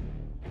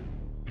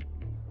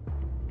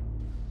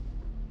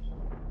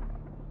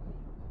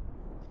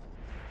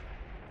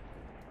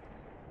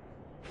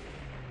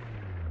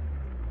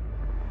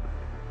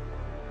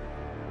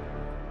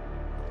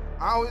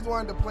 I always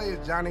wanted to play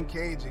as Johnny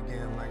Cage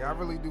again. Like, I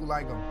really do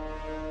like him.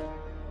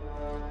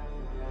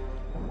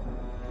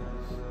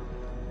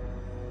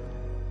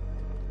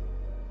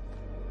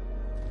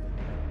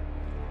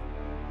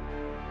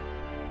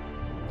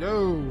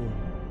 Dude,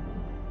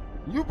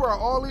 you brought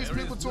all these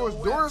people to his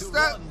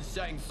doorstep?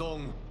 Shang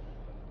Tsung.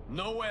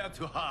 Nowhere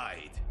to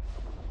hide.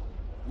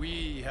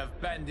 We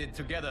have banded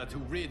together to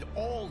rid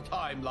all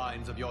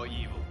timelines of your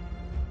evil.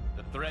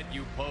 The threat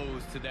you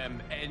pose to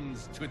them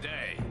ends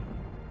today.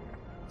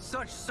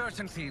 Such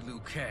certainty,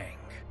 Liu Kang,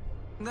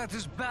 that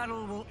this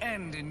battle will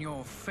end in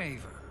your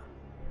favor.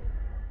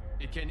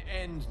 It can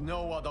end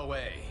no other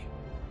way.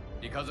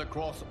 Because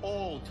across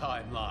all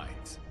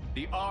timelines,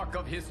 the arc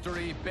of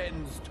history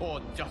bends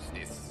toward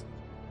justice.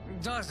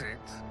 Does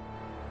it?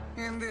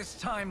 In this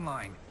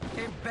timeline,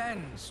 it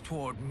bends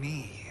toward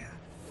me.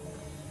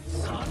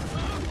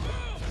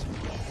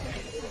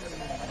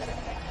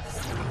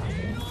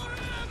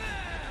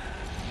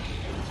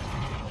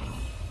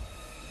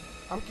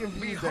 I'm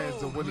confused as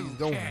to what he's Liu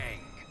doing. Kang,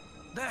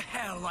 the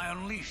hell I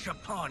unleash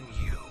upon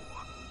you.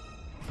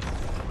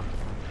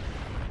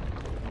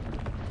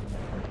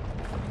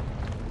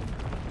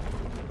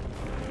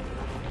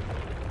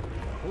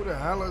 Who the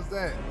hell is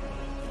that?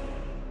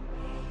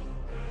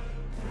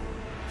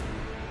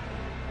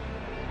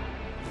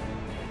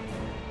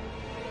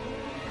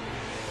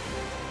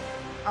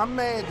 I'm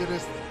mad that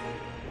it's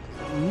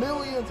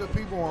millions of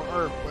people on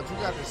Earth, but you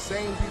got the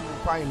same people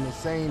fighting the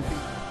same people.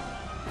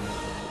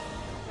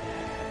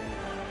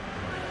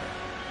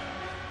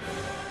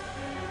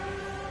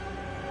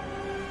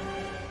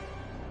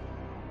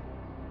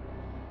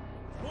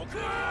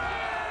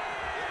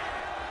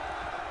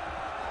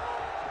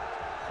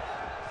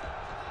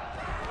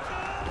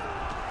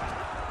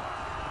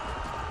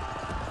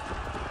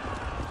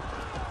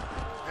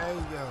 Hey,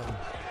 yo.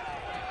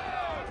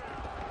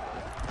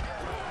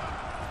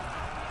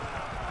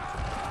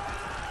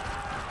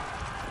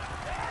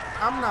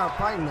 I'm not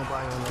fighting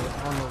nobody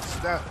on those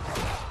steps.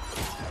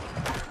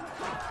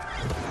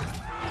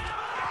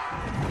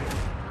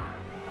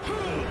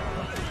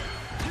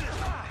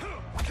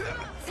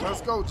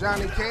 Let's go,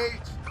 Johnny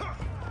Cage.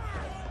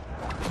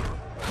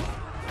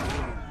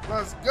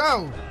 Let's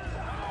go.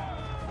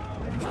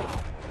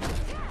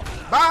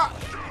 Bop.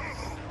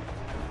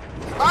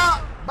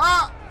 Bop.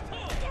 Bop.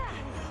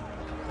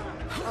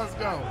 Let's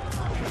go.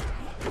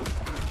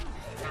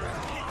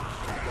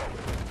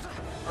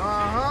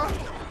 Uh-huh.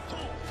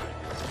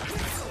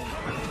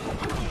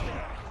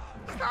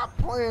 Stop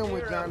playing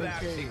with Johnny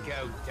Cage.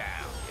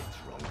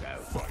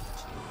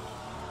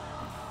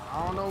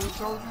 I don't know who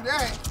told you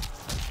that.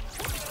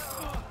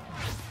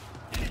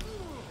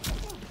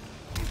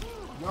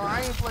 No,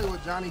 I ain't played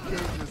with Johnny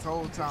Cage this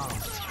whole time.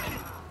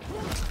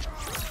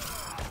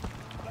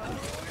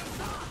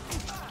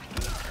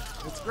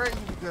 It's great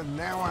because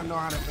now I know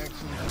how to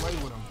actually play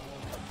with them.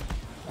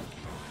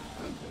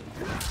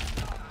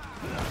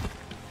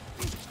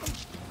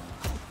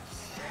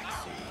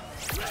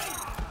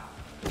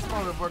 This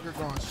motherfucker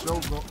going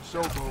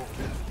showboat.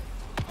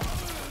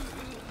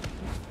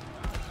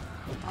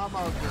 How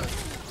about this?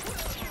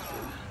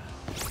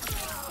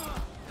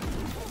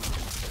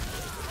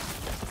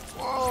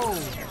 Whoa!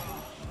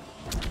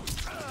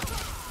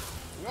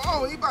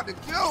 Whoa, he about to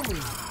kill me.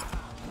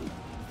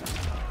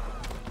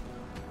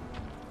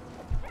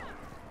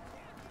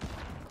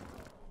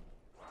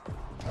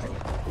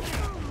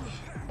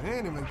 I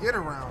didn't even get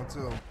around to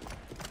him.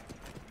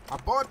 I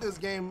bought this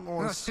game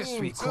on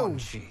Steam too.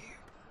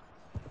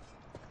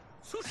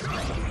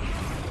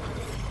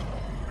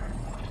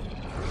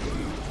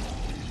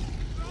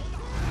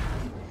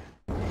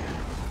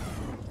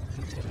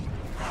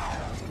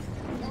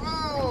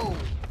 Whoa!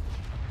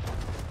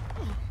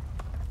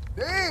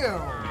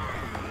 Damn!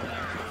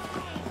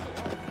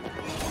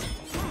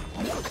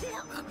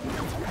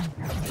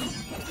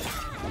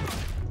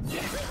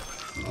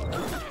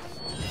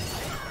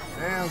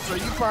 Damn, so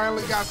you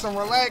finally got some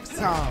relax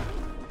time.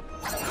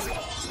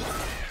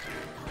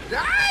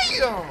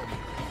 Damn!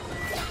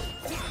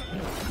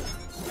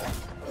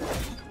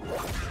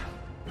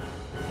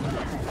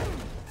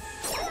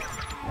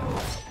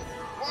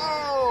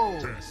 Whoa!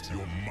 Test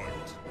your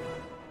might.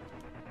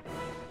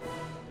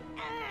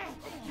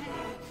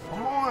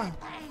 Come on.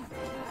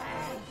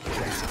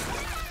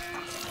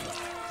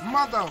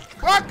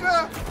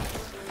 Motherfucker!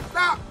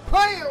 Stop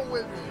playing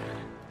with me!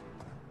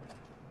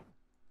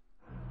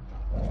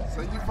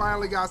 So you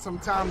finally got some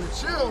time to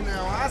chill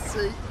now, I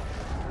see.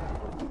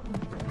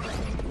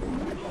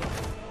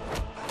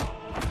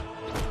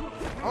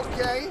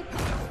 Okay.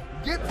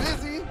 Get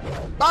busy.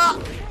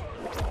 Bop!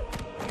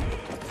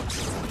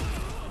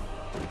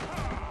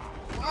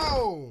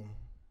 Whoa!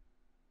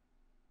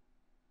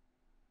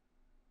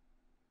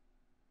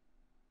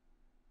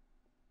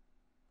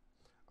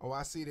 Oh,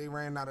 I see they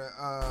ran out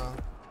of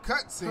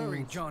cutscenes.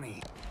 Hurry,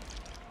 Johnny.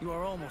 You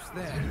are almost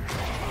there.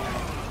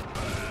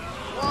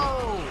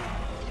 Whoa!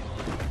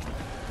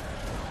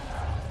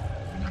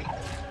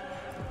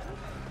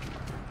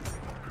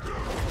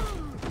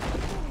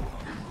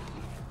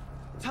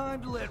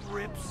 Time to let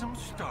rip some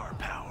star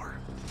power.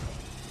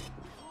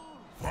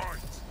 Fight!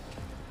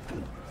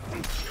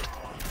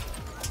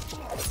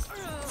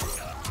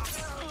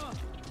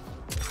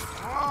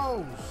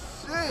 Oh,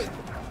 shit!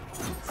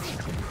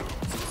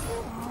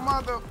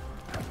 Mother...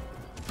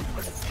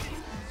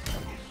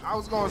 I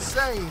was gonna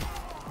say,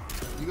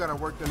 you gotta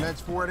work the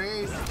next 4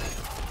 days?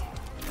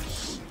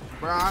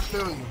 Bro, I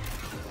feel you.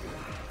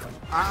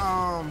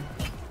 I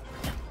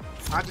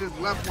just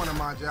left one of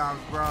my jobs,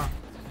 bro.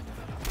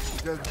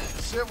 Because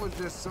shit was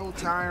just so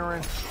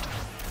tiring.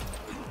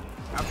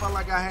 I felt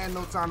like I had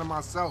no time to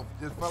myself.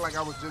 Just felt like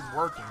I was just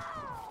working.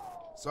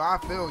 So I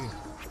feel you.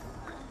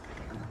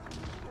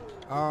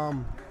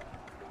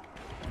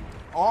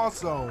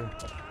 Also,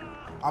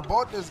 I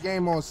bought this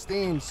game on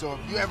Steam, so if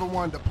you ever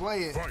wanted to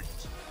play it,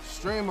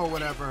 stream or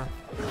whatever,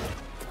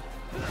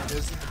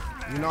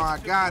 you know I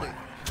got it.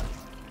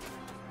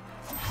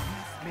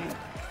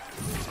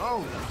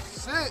 Oh,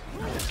 shit.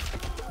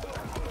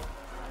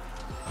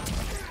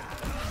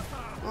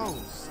 Oh,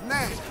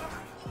 snap.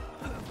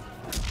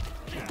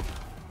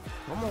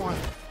 Come on.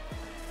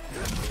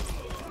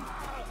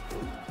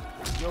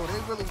 Yo, they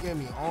really gave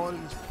me all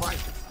these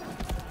fights.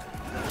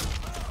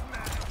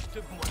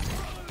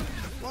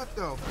 What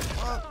the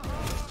fuck?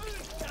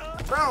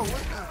 Bro,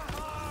 what the?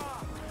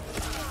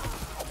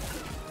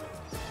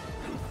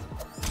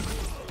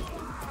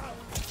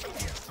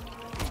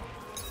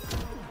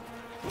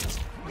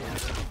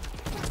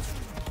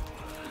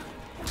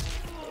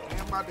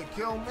 They're about to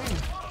kill me.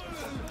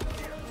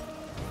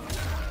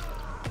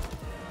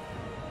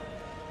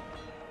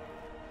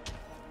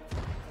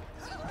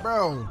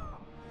 Bro,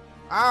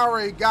 I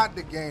already got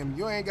the game.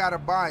 You ain't gotta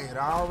buy it.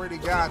 I already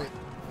got it.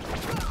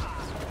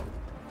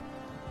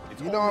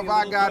 You know, if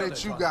I got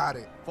it, you got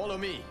it. Follow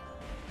me.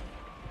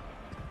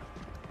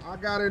 I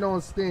got it on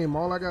Steam.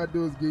 All I gotta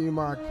do is give you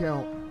my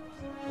account,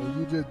 and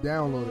you just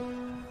download it.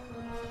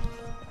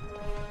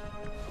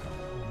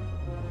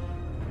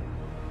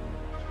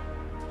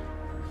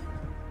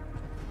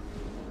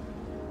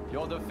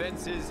 Your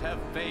defenses have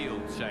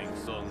failed, Shang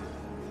Tsung.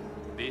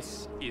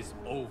 This is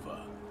over.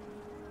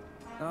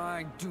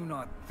 I do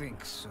not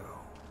think so.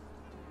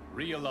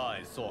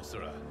 Realize,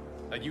 sorcerer,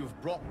 that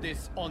you've brought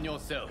this on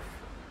yourself.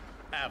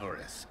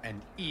 Avarice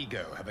and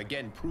ego have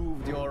again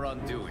proved your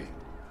undoing.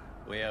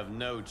 We have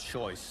no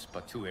choice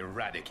but to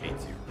eradicate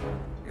you.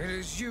 It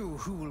is you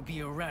who will be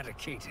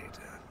eradicated.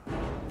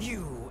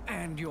 You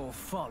and your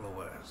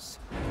followers.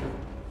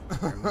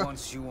 And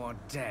once you are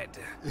dead,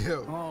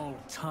 all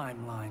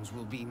timelines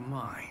will be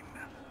mine.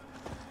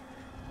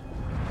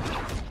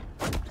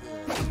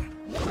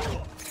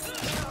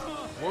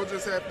 We'll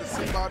just have to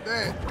see about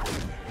that.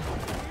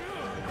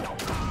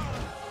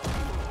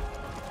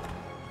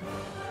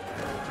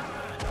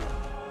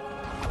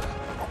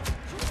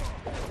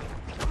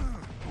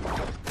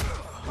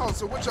 Oh,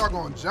 so what y'all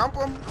gonna jump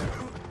him?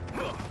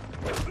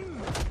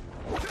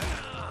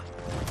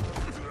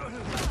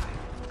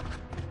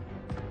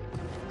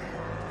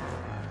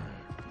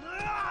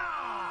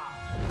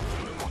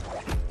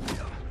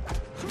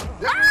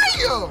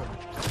 Damn!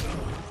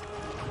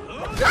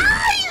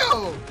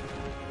 Damn!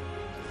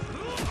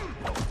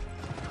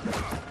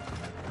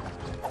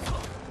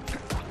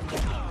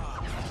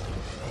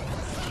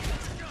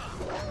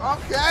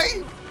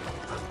 Okay.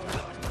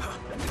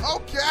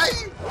 Okay.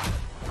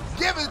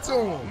 Give it to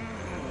him.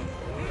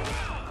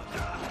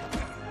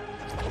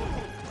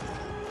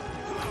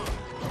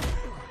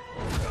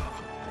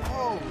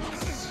 Oh,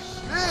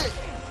 shit.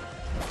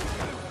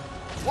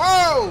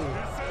 Whoa.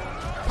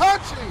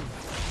 Punching.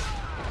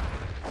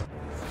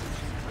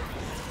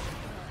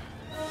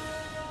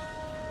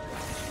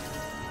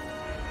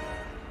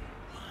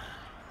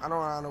 I don't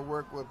know how to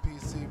work with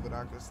PC, but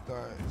I can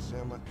start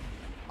showing.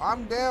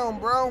 I'm down,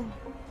 bro.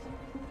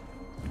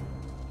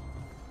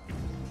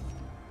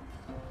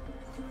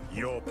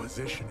 Your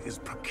position is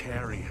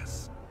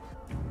precarious.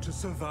 To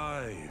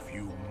survive,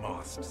 you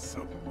must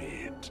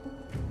submit.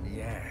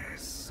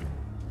 Yes.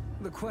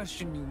 The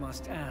question you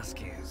must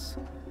ask is,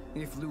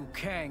 if Liu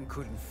Kang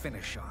couldn't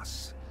finish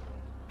us,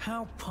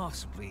 how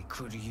possibly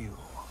could you?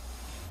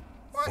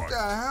 What the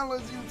hell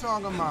is you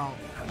talking about?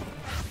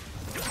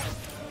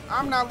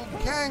 I'm not Liu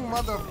Kang,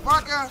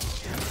 motherfucker.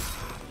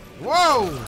 Whoa!